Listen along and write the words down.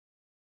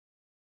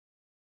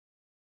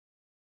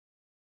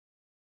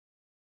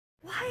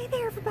Well, hey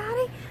there,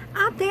 everybody.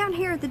 I'm down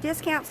here at the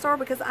discount store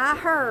because I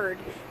heard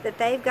that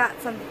they've got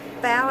some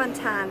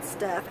Valentines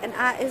stuff, and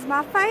it's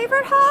my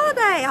favorite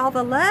holiday. All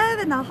the love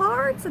and the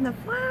hearts and the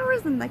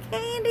flowers and the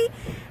candy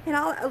and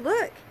all.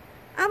 Look,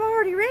 I'm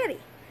already ready.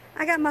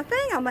 I got my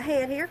thing on my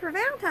head here for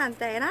Valentine's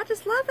Day, and I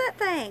just love that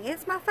thing.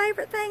 It's my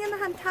favorite thing in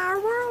the entire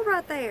world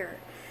right there.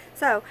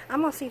 So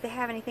I'm gonna see if they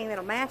have anything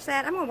that'll match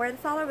that. I'm gonna wear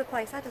this all over the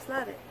place. I just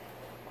love it.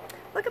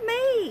 Look at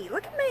me.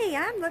 Look at me.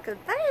 I'm looking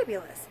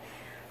fabulous.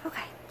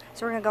 Okay.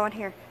 So we're going to go in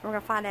here and we're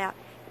going to find out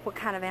what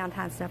kind of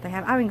Valentine stuff they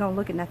have. I ain't going to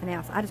look at nothing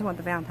else. I just want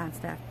the Valentine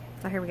stuff.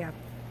 So here we go.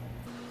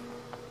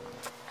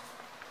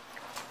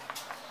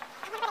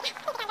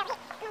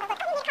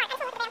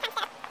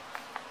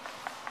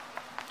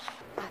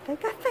 I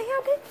think I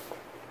found it.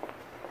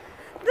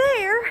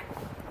 There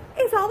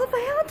is all the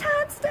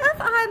Valentine stuff.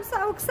 I'm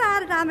so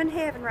excited. I'm in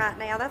heaven right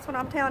now. That's what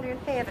I'm telling you, in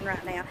heaven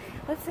right now.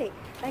 Let's see.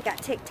 They got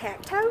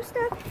tic-tac-toe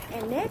stuff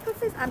and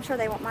necklaces. I'm sure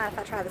they won't mind if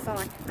I try this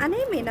on. I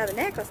need me another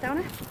necklace, don't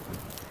I?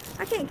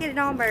 I can't get it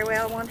on very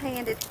well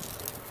one-handed.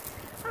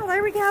 Oh,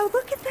 there we go.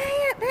 Look at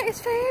that. That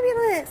is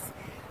fabulous.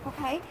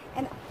 Okay,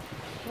 and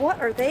what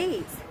are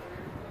these?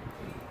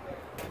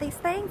 These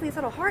things, these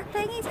little heart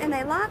thingies, and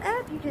they light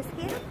up. You just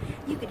hit them.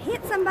 You can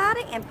hit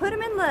somebody and put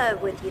them in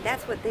love with you.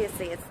 That's what this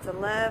is. It's a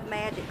love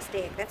magic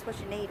stick. That's what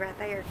you need right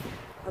there.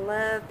 A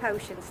love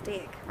potion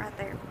stick right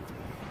there.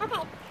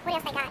 Okay, what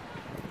else they got?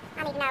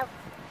 I need to know.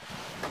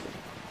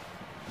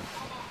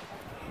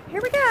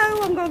 Here we go.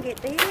 I'm going to get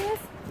this.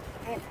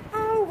 And,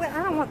 oh, well,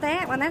 I don't want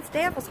that one. That's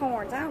devil's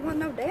horns. I don't want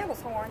no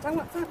devil's horns. I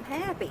want something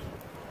happy.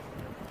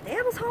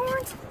 Devil's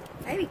horns?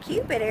 Maybe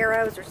Cupid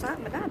arrows or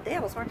something, but not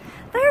devil's horns.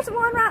 There's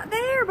one right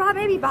there.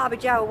 Maybe Bobby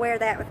Joe will wear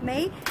that with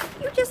me.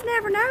 You just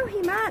never know.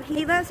 He might.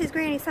 He loves his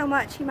granny so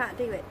much, he might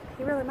do it.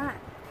 He really might.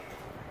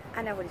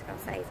 I know what he's going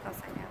to say. He's going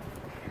to say no.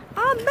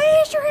 Oh,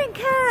 measuring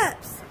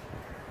cups.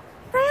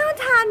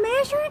 Valentine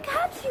measuring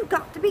cups? You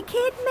got to be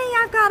kidding me.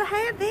 I've got to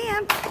have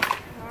them.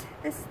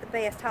 This is the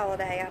best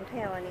holiday, I'm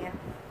telling you.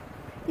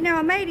 You know,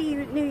 I made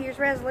a New Year's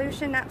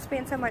resolution not to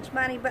spend so much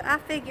money, but I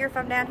figure if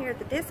I'm down here at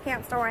the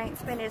discount store, I ain't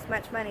spending as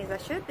much money as I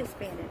should be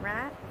spending,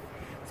 right?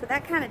 So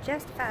that kind of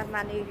justifies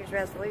my New Year's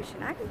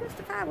resolution. I can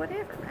justify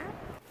whatever, right?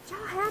 Did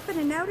y'all happen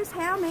to notice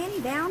how many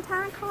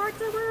Valentine cards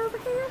there were over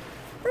here?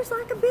 There's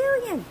like 1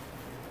 billion.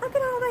 Look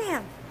at all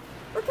them.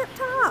 Look up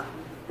top.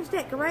 There's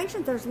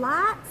decorations, there's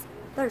lights,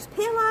 there's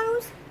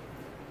pillows.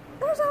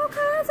 There's all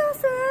kinds of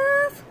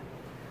stuff.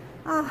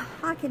 Oh,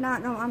 I'm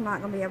not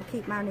going to be able to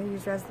keep my New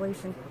Year's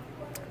resolution.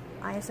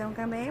 I just don't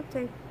gonna be able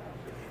to. Hey,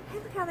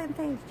 look how them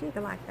things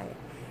jiggle like that.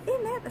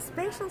 Isn't that the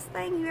specialest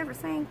thing you ever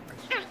seen?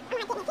 Uh-oh,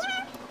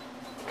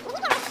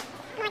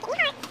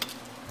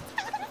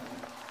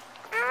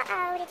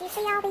 did you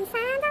see all these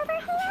signs over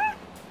here?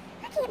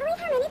 I can't believe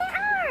how many there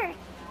are.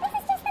 This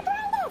is just the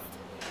greatest.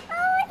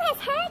 Oh, it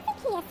says hugs and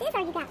kisses.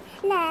 Or you got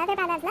love,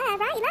 everybody loves love,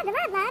 right? You love to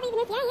love love, even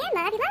if you ain't in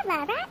love, you love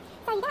love, right?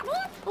 So you got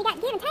this, you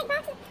got give and take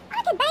boxes. I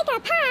could bake a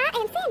pie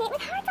and send it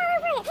with hearts all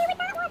over it. Who would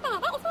not want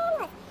that? That is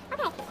fabulous.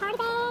 Okay, party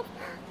bags,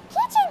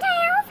 kitchen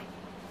towels.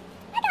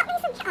 I got me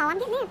some, oh, I'm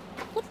getting them.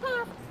 Kitchen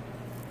towels.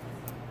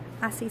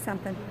 I see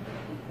something.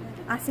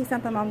 I see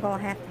something I'm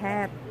going to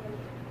have.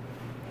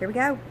 Here we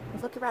go.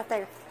 Look right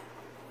there.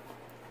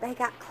 They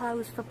got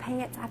clothes for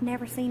pets. I've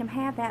never seen them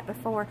have that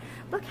before.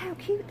 Look how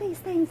cute these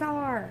things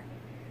are.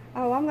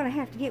 Oh, I'm going to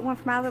have to get one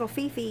for my little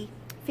Fifi.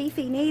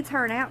 Fifi needs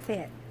her an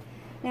outfit.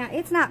 Now,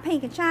 it's not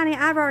pink and shiny.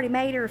 I've already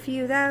made her a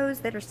few of those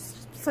that are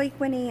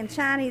sequiny and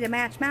shiny to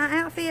match my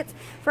outfits.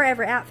 For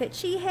every outfit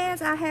she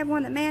has, I have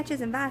one that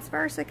matches, and vice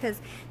versa, because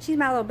she's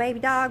my little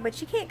baby dog, but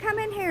she can't come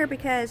in here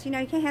because, you know,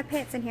 you can't have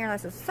pets in here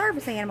unless it's a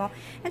service animal.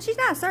 And she's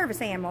not a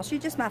service animal.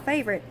 She's just my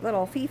favorite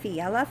little Fifi.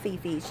 I love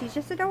Fifi. She's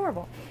just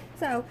adorable.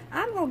 So,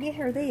 I'm going to get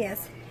her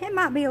this. It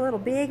might be a little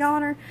big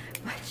on her,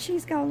 but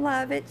she's going to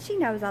love it. She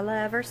knows I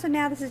love her. So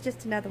now this is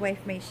just another way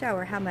for me to show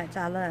her how much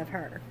I love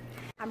her.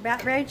 I'm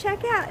about ready to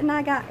check out, and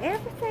I got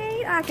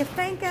everything I could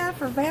think of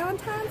for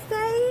Valentine's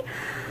Day.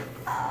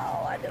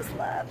 Oh, I just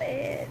love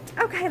it.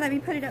 Okay, let me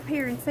put it up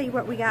here and see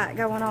what we got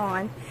going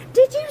on.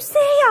 Did you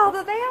see all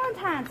the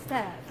Valentine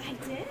stuff? I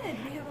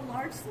did. We have a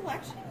large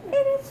selection.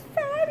 It is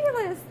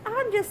fabulous.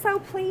 I'm just so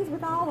pleased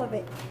with all of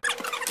it.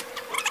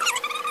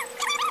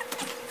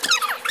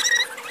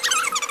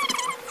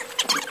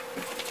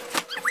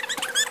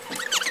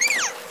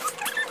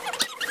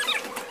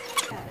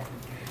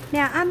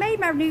 Now, I made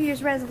my New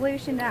Year's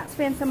resolution to not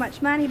spend so much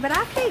money, but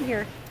I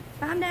figure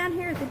if I'm down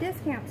here at the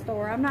discount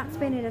store, I'm not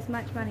spending as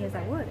much money as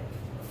I would have.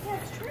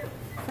 That's true.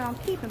 So I'm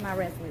keeping my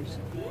resolution.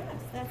 Yes,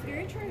 that's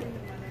very true.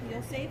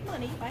 You'll save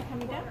money by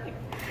coming down here.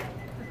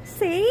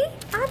 See?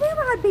 I knew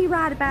I'd be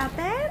right about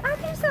that. I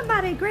knew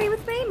somebody would agree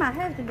with me. My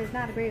husband does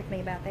not agree with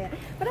me about that,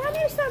 but I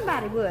knew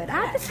somebody would.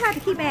 I just had to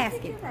keep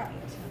asking. You're right.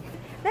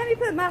 Let me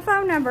put my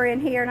phone number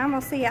in here, and I'm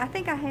going to see. I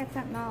think I had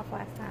something off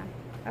last time.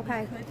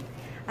 Okay.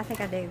 I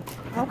think I do.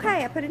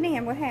 Okay, I put it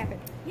in. What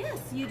happened? Yes,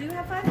 you do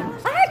have $5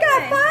 I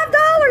got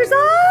 $5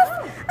 off!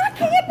 I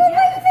can't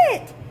believe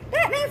it!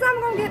 That means I'm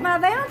going to get my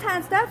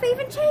Valentine stuff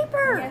even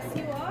cheaper. Yes,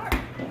 you are.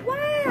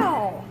 Wow!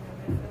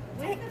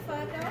 get the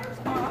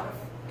 $5 off.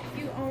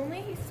 You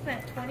only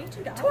spent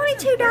 $22.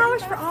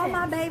 $22 for all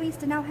my babies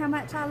to know how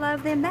much I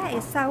love them. That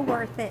is so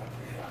worth it.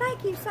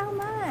 Thank you so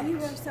much. You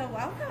are so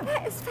welcome.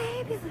 That is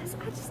fabulous.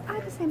 I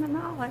just am in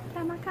awe every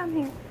time I come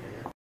here.